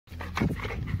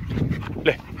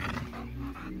ले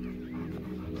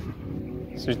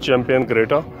champion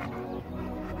Greta.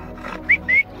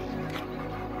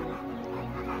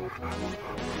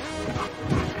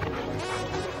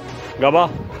 गाबा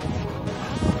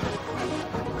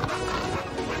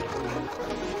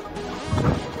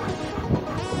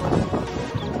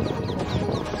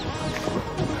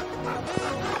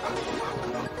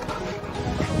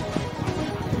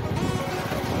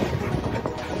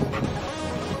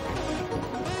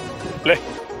ले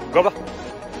गाबा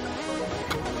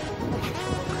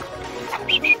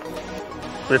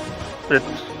wait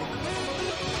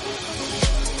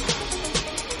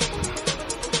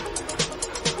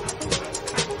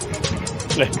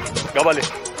ले गाबा ले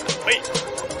वही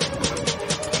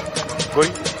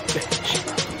गोरी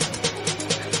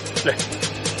ले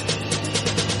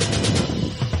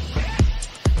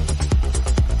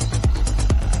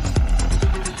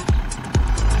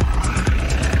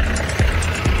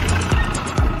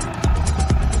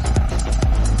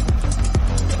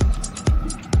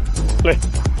ले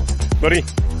गोरी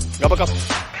गाबा कप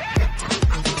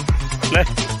ले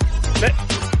ले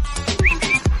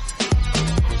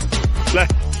ले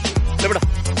ले बेटा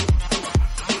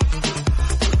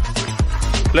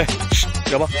ले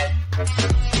गाबा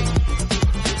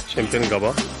चैंपियन गाबा।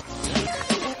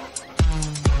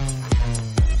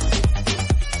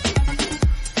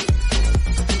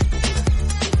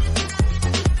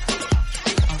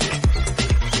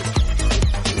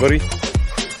 गोरी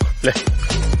ले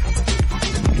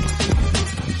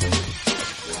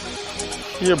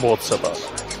ये बहुत सता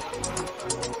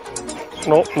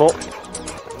नो नो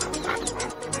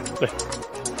ले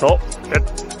नो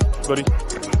गोरी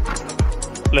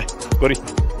ले गोरी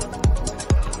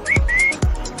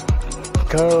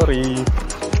गोरी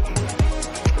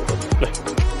ले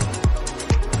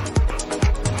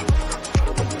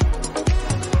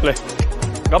ले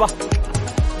गाबा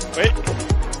वे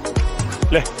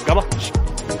ले गाबा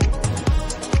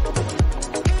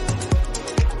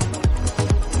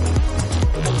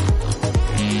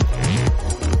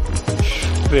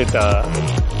ग्रेटा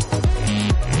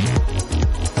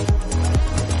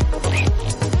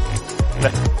ले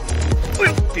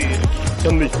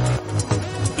जल्दी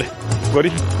ले गोरी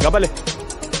गाबा ले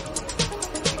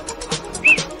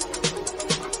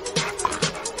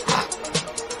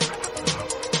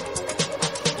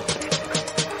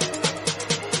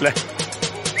ले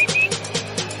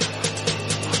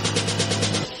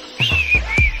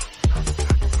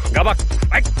गाबा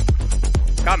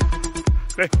काम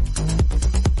ले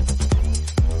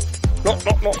no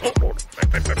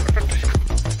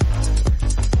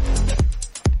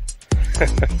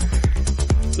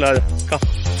ला जा कम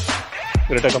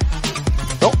ग्रेटा कम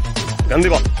नो गंदी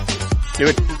बात लीव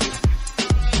इट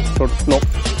नो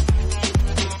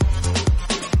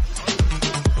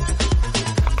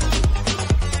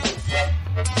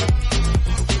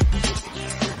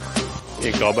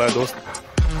एक गाबा है दोस्त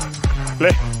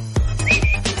ले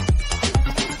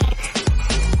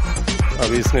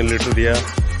अभी इसने लीटर दिया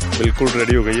बिल्कुल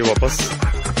रेडी हो गई है वापस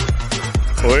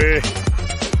ओए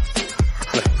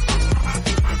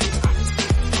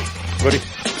गोरी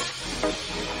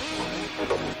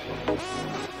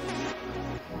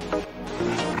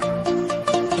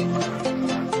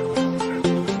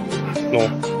नो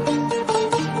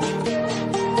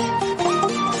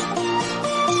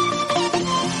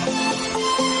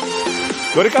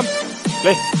गोरी कम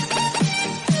ले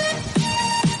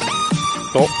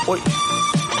नो ओए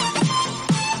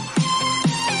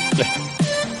ले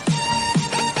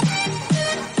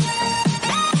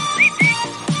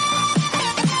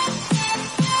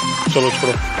चलो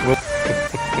छोड़ो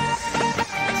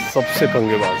सबसे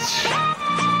पंगेबाज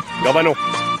गाबा नो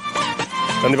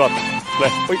धन्यवाद ले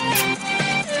ओए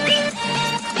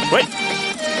ओए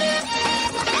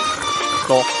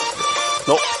नो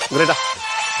नो ग्रेटा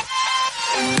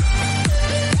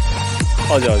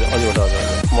आजा आजा आजा बेटा आजा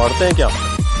मारते हैं क्या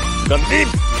गंदी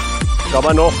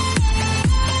गाबा नो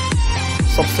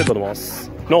सबसे बदमाश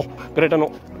नो ग्रेटा नो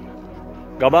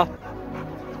गाबा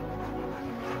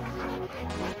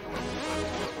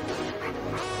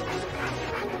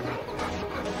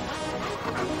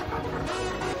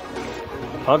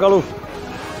हाँ कालू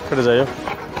खड़े जाइए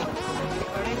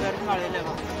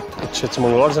अच्छा अच्छा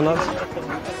मंगलवार से ना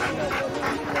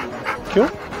क्यों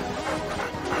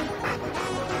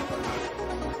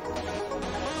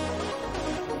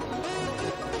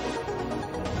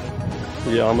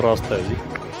ये आम रास्ता है जी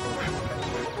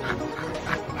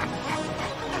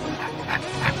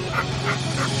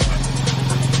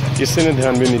किसी ने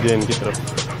ध्यान भी नहीं दिया इनकी तरफ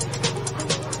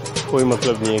कोई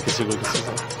मतलब नहीं है किसी को किसी से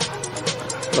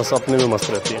बस अपने में मस्त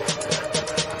रहती है।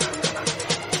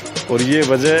 और ये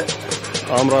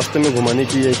वजह आम रास्ते में घुमाने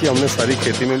की है कि हमने सारी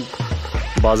खेती में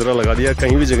बाजरा लगा दिया,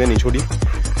 कहीं भी जगह नहीं छोड़ी।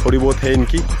 थोड़ी बहुत है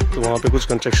इनकी, तो वहाँ पे कुछ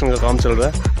कंस्ट्रक्शन का काम चल रहा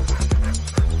है,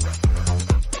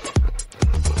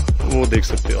 वो देख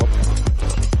सकते हो आप।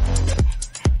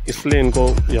 इसलिए इनको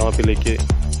यहाँ पे लेके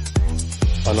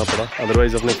आना पड़ा,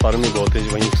 अदरवाइज अपने फार्म में बहुत है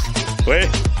वहीं। ओए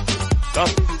कब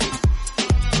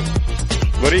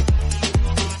गोरी,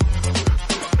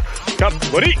 कब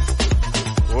गोरी,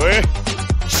 ओए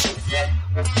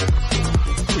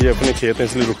ये अपने खेत हैं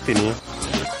इसलिए रुकती नहीं है,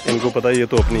 इनको पता है ये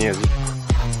तो अपनी है जी।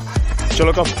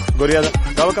 चलो कब गोरी आजा,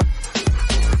 कब कब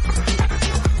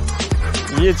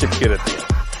ये चिपके रहती है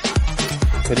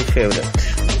मेरी फेवरेट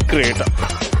क्रेटा।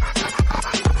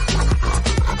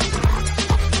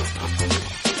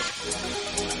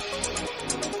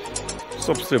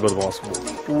 सबसे बदमाश वो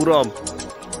पूरा,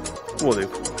 वो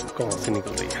देखो कहां से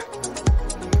निकल रही है।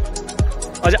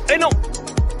 आजा, ए नो,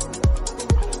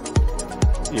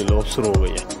 ये लो शुरू हो गई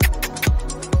है।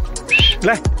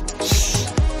 ले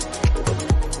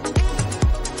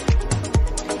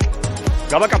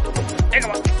गाबा कप, ए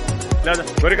गाबा ले आजा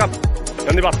गोरी कप,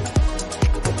 गंदी बात।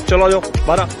 चलो आ जाओ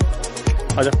बाहर,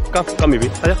 आजा कप कम भी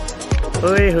आजा,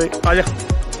 ओए होए आजा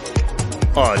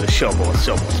आजा, शाबाश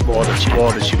शाबाश, बहुत अच्छी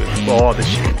बहुत अच्छी बहुत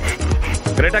अच्छी।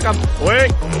 ग्रेटा कम, ओए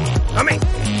कम,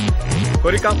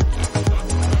 गोरी कम,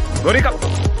 गोरी कम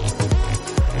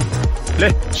ले,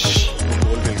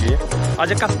 बोल मिल गई है।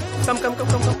 आजा कम कम कम कम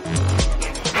कम कम,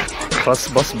 बस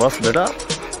बस बस बेटा।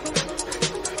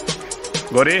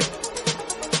 गोरी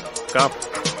कम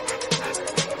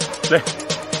ले,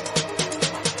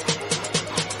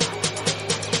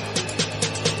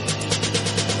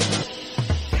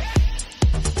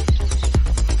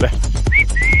 ले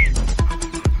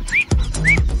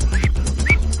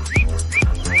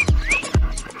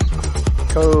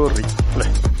गोरी ले,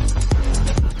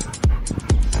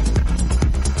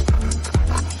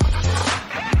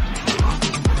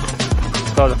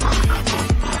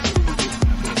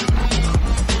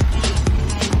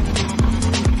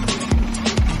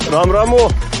 राम राम। वो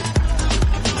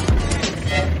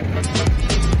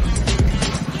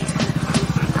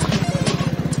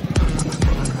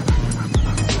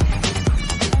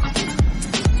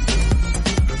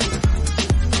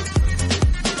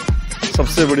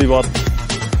सबसे बड़ी बात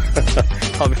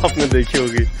अब आपने देखी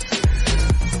होगी,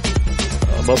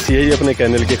 बस यही अपने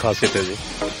कैनल की खासियत है जी।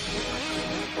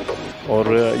 और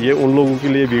ये उन लोगों के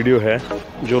लिए वीडियो है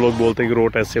जो लोग बोलते हैं कि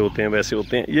रोड ऐसे होते हैं वैसे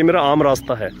होते हैं। ये मेरा आम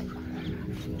रास्ता है,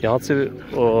 यहाँ से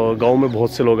गांव में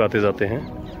बहुत से लोग आते जाते हैं,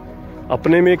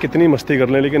 अपने में कितनी मस्ती कर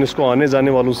लें, लेकिन इसको आने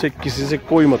जाने वालों से किसी से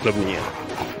कोई मतलब नहीं है।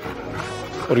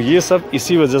 और ये सब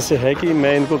इसी वजह से है कि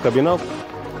मैं इनको कभी ना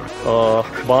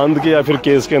बांध के या फिर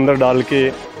केस के अंदर डाल के,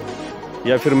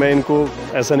 या फिर मैं इनको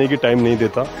ऐसा नहीं कि टाइम नहीं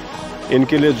देता,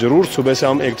 इनके लिए ज़रूर सुबह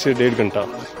शाम 1 से 1.5 घंटा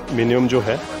मिनिमम जो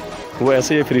है वो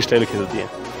ऐसे ये फ्री स्टाइल खेलती हैं।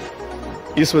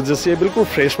 इस वजह से ये बिल्कुल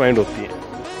फ्रेश माइंड होती है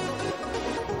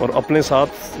और अपने साथ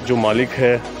जो मालिक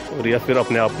है और या फिर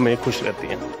अपने आप में खुश रहती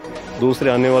हैं।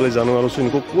 दूसरे आने वाले जाने वालों से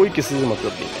इनको कोई किसी से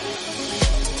मतलब नहीं है।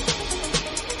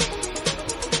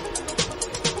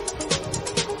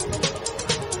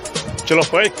 चलो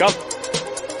भाई कम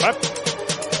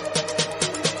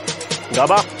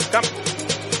गाबा कम,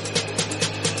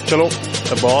 चलो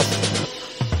बॉस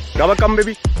गाबा कम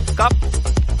बेबी कम।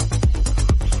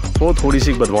 वो थोड़ी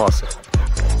सी बदमाश है,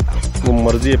 वो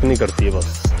मर्जी अपनी करती है बस।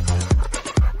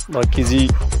 बाकी जी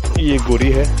ये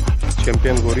गोरी है,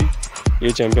 चैंपियन गोरी,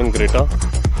 ये चैंपियन ग्रेटा।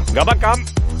 गाबा कम,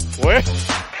 ओए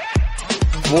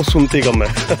वो सुनती कम है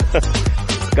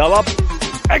गाबा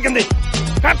गंदी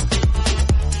कम,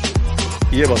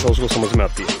 ये भाषा उसको समझ में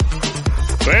आती है।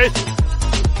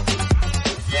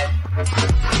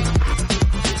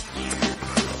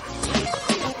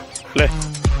 ले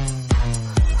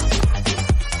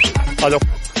आ जाओ,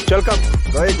 चल कम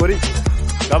गए गोरी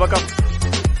गाबा कम,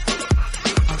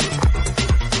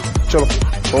 चलो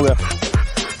हो गया,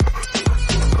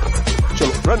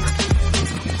 चलो रन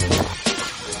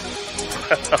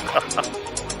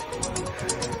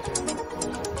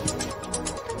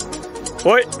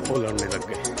ओए वो लड़ने लग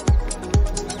गए,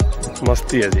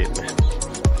 मस्ती है जेल में।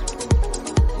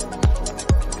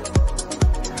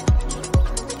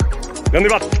 गंदी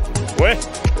बात, ओए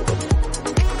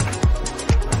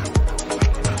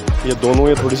ये दोनों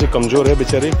ये थोड़ी सी कमजोर है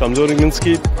बेचारी, कमजोर मीन्स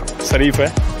की शरीफ है।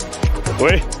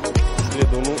 ओए इसलिए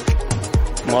दोनों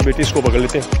माँ बेटी इसको पकड़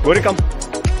लेते हैं। गोरी कम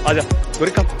आजा,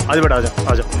 गोरी कम आजा बेटा, आजा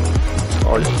आजा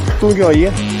आजा। तू क्यों आई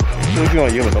है, तू क्यों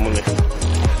आई है बता मुझे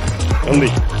गंदी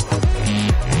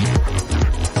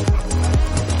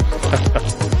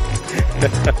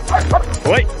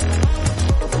ओए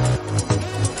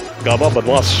गाबा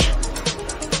बदमाश।